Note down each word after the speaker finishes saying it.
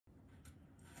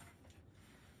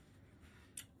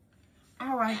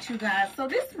All right, you guys. So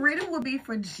this reading will be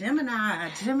for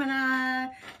Gemini. Gemini,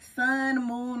 Sun,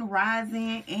 Moon,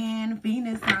 Rising, and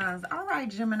Venus signs. All right,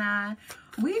 Gemini.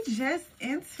 We just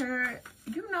entered,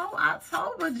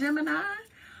 October, Gemini.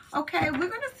 Okay, we're going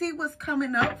to see what's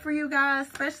coming up for you guys,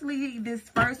 especially this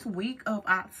first week of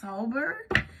October.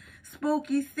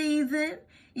 Spooky season.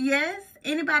 Yes.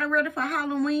 Anybody ready for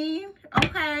Halloween?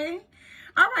 Okay.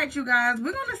 All right, you guys,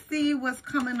 we're going to see what's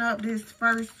coming up this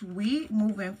first week,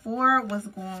 moving forward, what's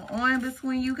going on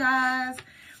between you guys,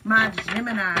 my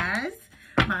Geminis,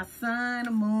 my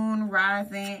Sun, Moon,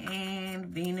 Rising, and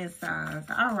Venus signs.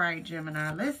 All right,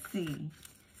 Gemini, let's see.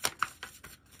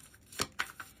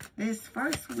 This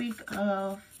first week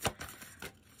of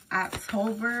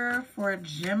October for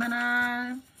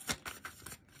Gemini.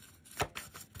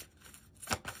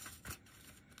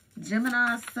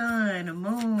 Gemini, Sun,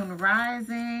 Moon,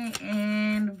 Rising,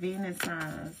 and Venus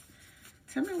signs.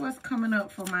 Tell me what's coming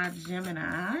up for my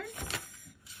Geminis.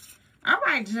 All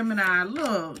right, Gemini,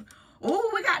 look.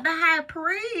 Oh, we got the High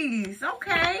Priest.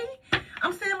 Okay.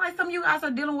 I'm saying like some of you guys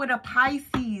are dealing with a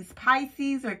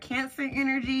Pisces or Cancer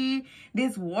energy.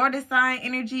 This water sign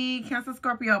energy, Cancer,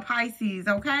 Scorpio, Pisces.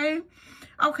 Okay.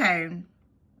 Okay.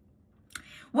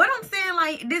 What I'm saying,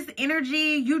 like, this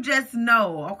energy, you just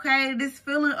know, okay? This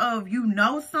feeling of you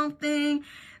know something,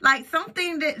 like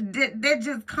something that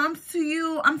just comes to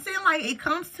you. I'm saying, like, it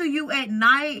comes to you at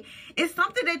night. It's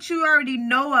something that you already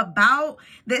know about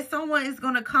that someone is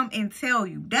going to come and tell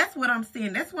you. That's what I'm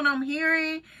saying. That's what I'm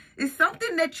hearing. It's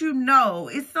something that you know.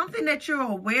 It's something that you're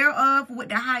aware of with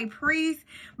the High Priest.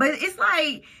 But it's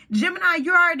like, Gemini,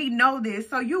 you already know this.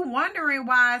 So you're wondering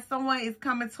why someone is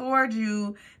coming towards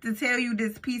you to tell you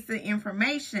this piece of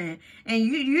information. And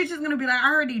you're just going to be like, I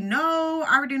already know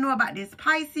about this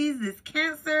Pisces, this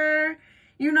Cancer.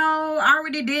 You know, I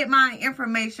already did my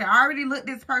information. I already looked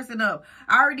this person up.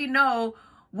 I already know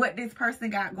what this person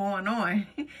got going on.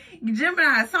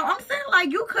 Gemini, so I'm saying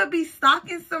like you could be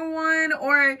stalking someone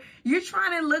or you're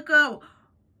trying to look up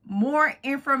more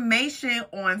information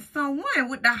on someone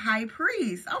with the High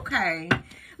Priest. Okay,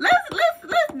 let's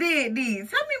dig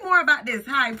these. Tell me more about this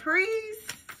High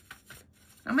Priest.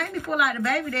 I made me pull out the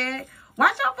baby dad.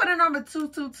 Watch out for the number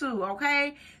 222,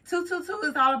 okay? 222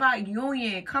 is all about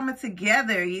union, coming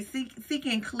together. You're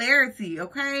seeking clarity,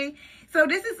 okay? So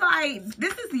this is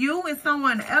you and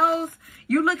someone else.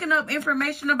 You're looking up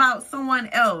information about someone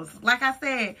else. Like I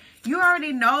said, you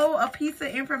already know a piece of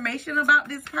information about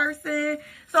this person.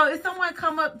 So if someone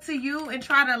come up to you and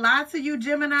try to lie to you,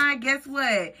 Gemini, guess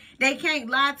what? They can't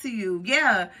lie to you.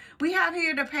 Yeah, we have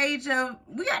here the Page of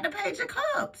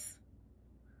Cups.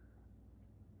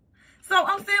 So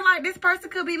I'm saying like this person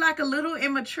could be like a little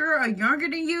immature or younger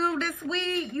than you this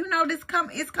week. You know,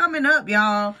 it's coming up,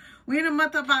 y'all. We're in the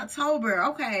month of October.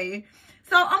 Okay.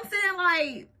 So I'm saying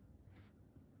like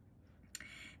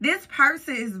this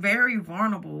person is very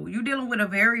vulnerable. You're dealing with a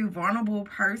very vulnerable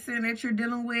person that you're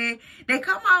dealing with. They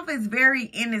come off as very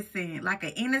innocent, like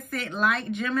an innocent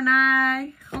light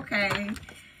Gemini. Okay.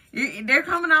 They're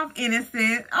coming off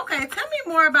innocent. Okay. Tell me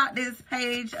more about this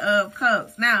Page of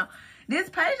Cups. Now, this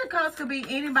Page of Cups could be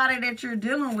anybody that you're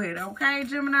dealing with, okay,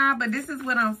 Gemini? But this is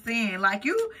what I'm saying. Like,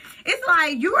 it's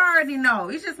like you already know.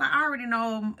 It's just like I already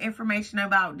know information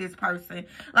about this person.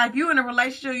 Like, you in a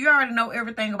relationship, you already know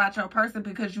everything about your person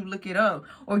because you look it up.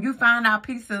 Or you find out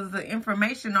pieces of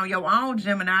information on your own,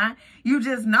 Gemini. You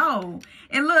just know.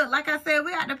 And look, like I said,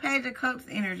 we got the Page of Cups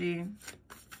energy.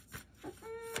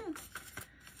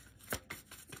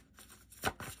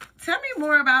 Tell me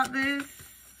more about this.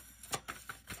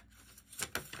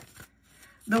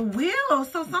 The wheel.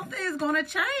 So something is going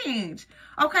to change.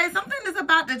 Okay, something is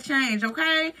about to change,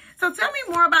 okay? So tell me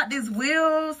more about this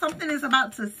wheel. Something is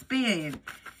about to spin.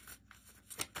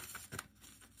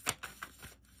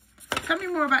 Tell me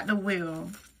more about the wheel.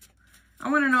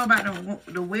 I want to know about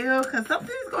the wheel because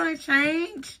something is going to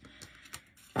change.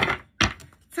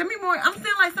 Tell me more. I'm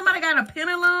saying like somebody got a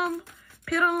pendulum,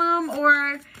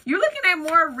 or you're looking at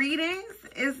more readings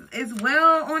as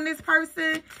well on this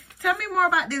person. Tell me more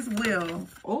about this wheel.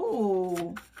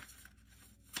 Oh.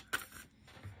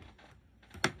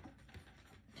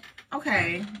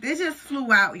 Okay. This just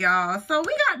flew out, y'all. So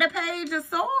we got the Page of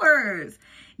Swords.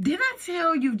 Did I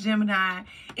tell you, Gemini?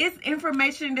 It's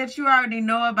information that you already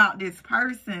know about this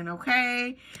person,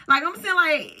 okay? Like, I'm saying,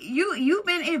 like, you've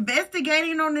been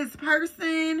investigating on this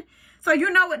person. So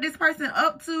you know what this person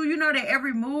up to. You know their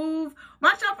every move.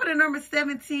 Watch out for the number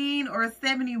 17 or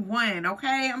 71,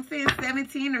 okay? I'm saying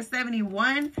 17 or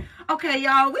 71. Okay,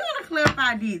 y'all, we want to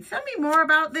clarify these. Tell me more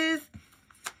about this.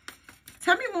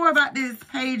 Tell me more about this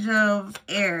Page of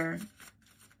Air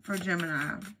for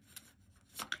Gemini.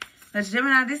 But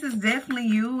Gemini, this is definitely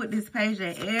you with this page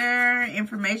of air,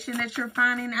 information that you're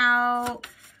finding out.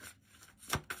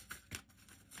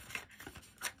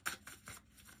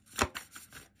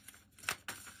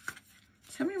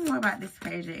 Tell me more about this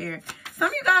page of air. Some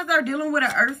of you guys are dealing with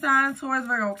an earth sign, Taurus,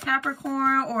 Virgo,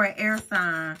 Capricorn, or an air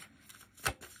sign.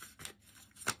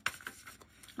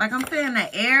 Like I'm saying,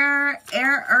 the air,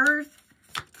 earth.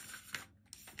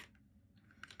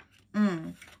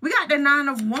 We got the 9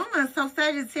 of Wands. So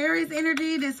Sagittarius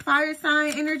energy, this fire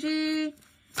sign energy.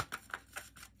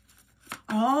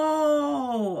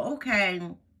 Oh, okay.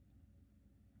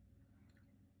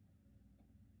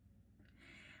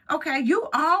 Okay, you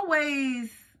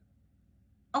always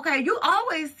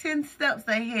 10 steps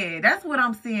ahead. That's what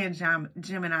I'm seeing,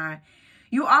 Gemini.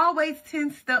 You always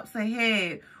 10 steps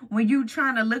ahead when you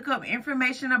trying to look up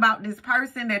information about this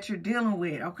person that you're dealing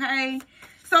with, okay?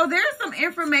 So there's some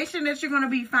information that you're going to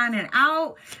be finding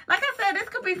out. Like I said, this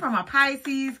could be from a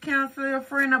Pisces, Cancer, a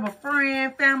friend of a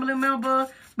friend, family member.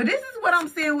 But this is what I'm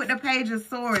seeing with the Page of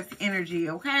Swords energy,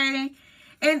 okay?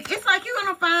 And it's like you're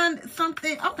going to find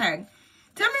something. Okay.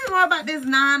 Tell me more about this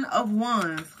 9 of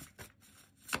Wands.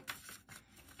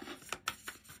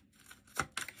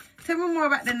 Tell me more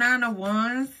about the 9 of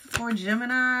Wands for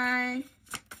Gemini.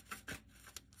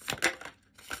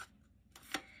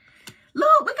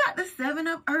 Look, we got the 7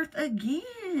 of Earth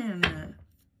again.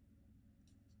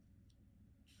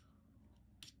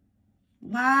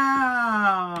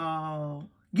 Wow.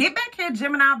 Get back here,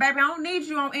 Gemini, baby. I don't need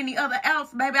you on any other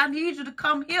apps, baby. I need you to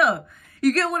come here.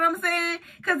 You get what I'm saying?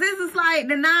 Because this is like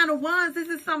the 9 of Wands. This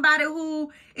is somebody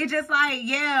who is just like,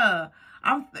 yeah.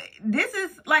 This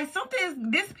is like something,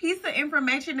 this piece of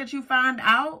information that you find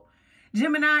out,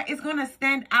 Gemini, is going to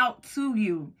stand out to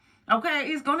you. Okay,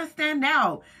 it's going to stand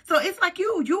out. So it's like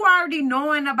you already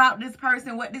knowing about this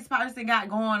person, what this person got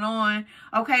going on.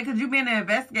 Okay, because you've been an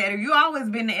investigator. You always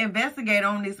been the investigator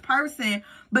on this person.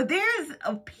 But there's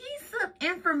a piece of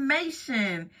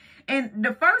information in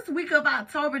the first week of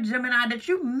October, Gemini, that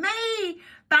you may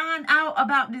find out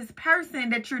about this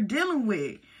person that you're dealing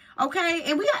with. Okay,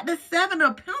 and we got the 7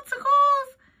 of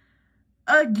Pentacles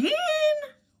again.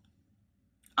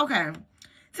 Okay,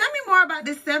 tell me more about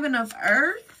this 7 of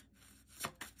Earth.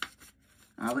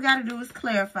 All we got to do is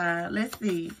clarify. Let's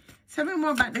see. Tell me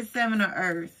more about this 7 of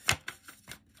Earth.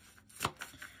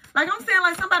 Like I'm saying,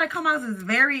 like somebody come off as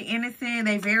very innocent.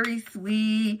 They very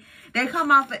sweet. They come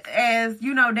off as,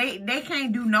 you know, they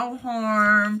can't do no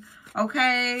harm.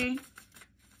 Okay.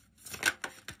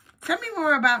 Tell me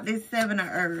more about this 7 of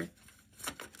Earth.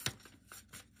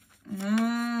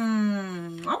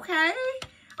 Okay.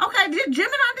 Okay,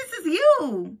 Gemini, this is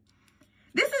you.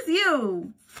 This is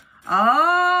you.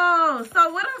 Oh,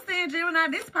 so what I'm saying, Gemini,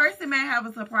 this person may have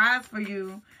a surprise for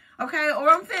you. Okay, or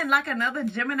I'm saying like another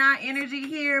Gemini energy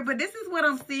here. But this is what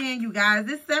I'm seeing, you guys.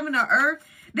 This 7 of Earth,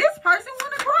 this person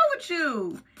want to grow with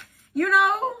you. You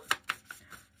know?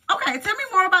 Okay, tell me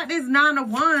more about this 9 of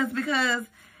Wands, because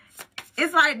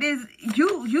it's like this,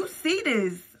 you see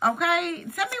this, okay?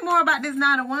 Tell me more about this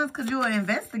 9 of Wands, because you're an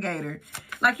investigator.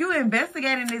 Like you're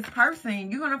investigating this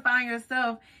person. You're going to find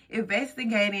yourself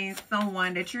investigating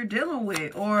someone that you're dealing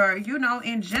with, or, you know,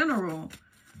 in general.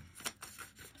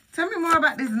 Tell me more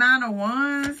about this 9 of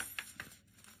Wands.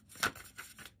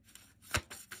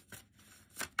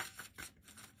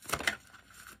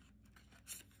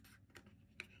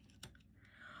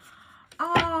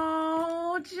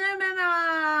 Oh,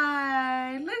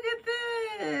 Gemini, look at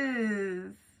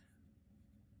this.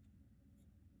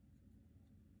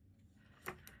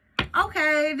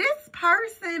 Okay, this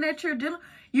person that you're dealing,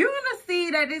 you're going to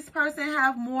see that this person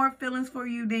have more feelings for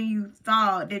you than you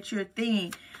thought that you're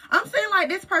thinking. I'm saying like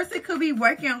this person could be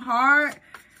working hard,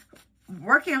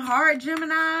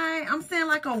 Gemini. I'm saying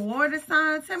like a water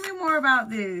sign. Tell me more about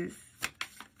this.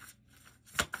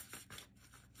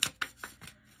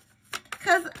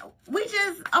 Because we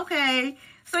just, okay,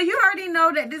 so you already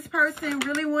know that this person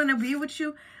really want to be with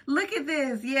you. Look at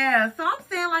this. Yeah, so I'm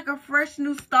saying like a fresh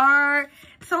new start.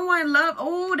 Someone love,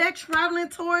 oh, they're traveling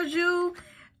towards you.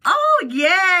 Oh,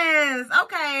 yes.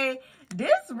 Okay.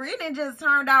 This reading just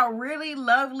turned out really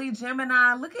lovely,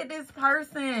 Gemini. Look at this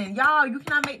person. Y'all, you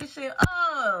cannot make this shit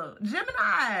up.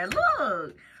 Gemini,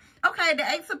 look. Okay, the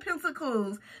Ace of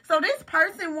Pentacles. So this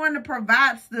person wanted to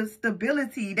provide the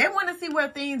stability. They want to see where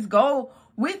things go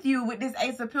with you with this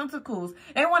Ace of Pentacles.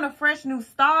 They want a fresh new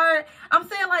start. I'm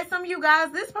saying like some of you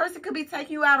guys, this person could be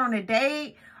taking you out on a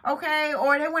date. Okay,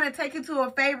 or they want to take you to a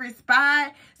favorite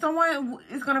spot. Someone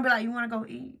is going to be like, you want to go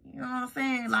eat? You know what I'm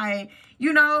saying? Like,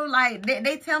 you know, like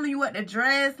they telling you what to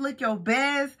dress, look your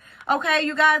best. Okay,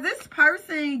 you guys, this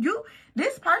person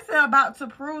about to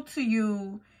prove to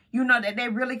you, you know, that they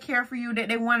really care for you, that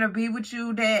they want to be with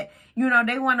you, that, you know,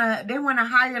 they want a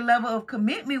higher level of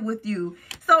commitment with you.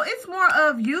 So it's more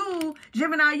of you,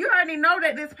 Gemini. You already know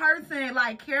that this person,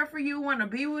 like, care for you, want to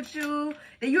be with you.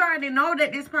 That you already know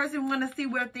that this person want to see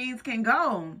where things can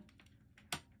go.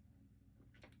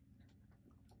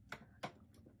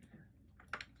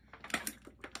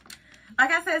 Like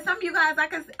I said, some of you guys,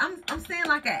 I'm saying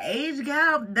like an age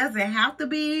gap, doesn't have to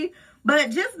be,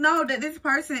 but just know that this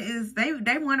person is,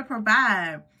 they want to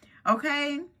provide,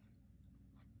 okay?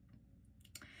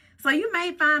 So you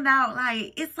may find out,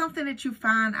 like, it's something that you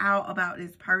find out about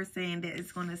this person that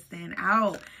is going to stand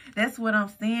out. That's what I'm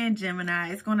saying,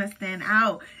 Gemini. It's going to stand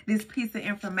out. This piece of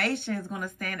information is going to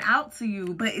stand out to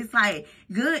you, but it's like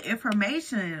good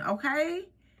information, okay?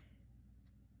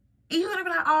 You're going to be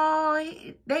like,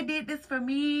 oh, they did this for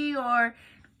me, or,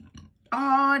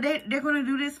 oh, they're going to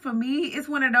do this for me. It's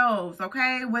one of those,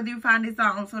 okay? Whether you find this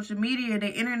out on social media, the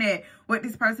internet, what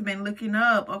this person been looking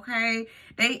up, okay?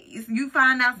 You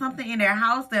find out something in their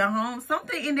house, their home,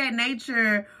 something in that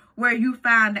nature where you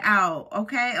find out,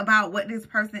 okay, about what this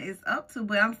person is up to.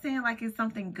 But I'm saying, like, it's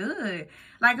something good.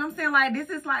 Like, I'm saying, like, this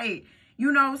is like,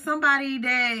 you know, somebody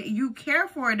that you care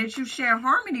for, that you share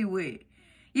harmony with.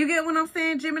 You get what I'm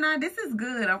saying, Gemini? This is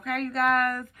good, okay, you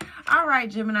guys? All right,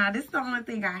 Gemini, this is the only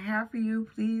thing I have for you.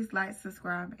 Please like,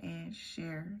 subscribe, and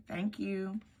share. Thank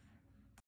you.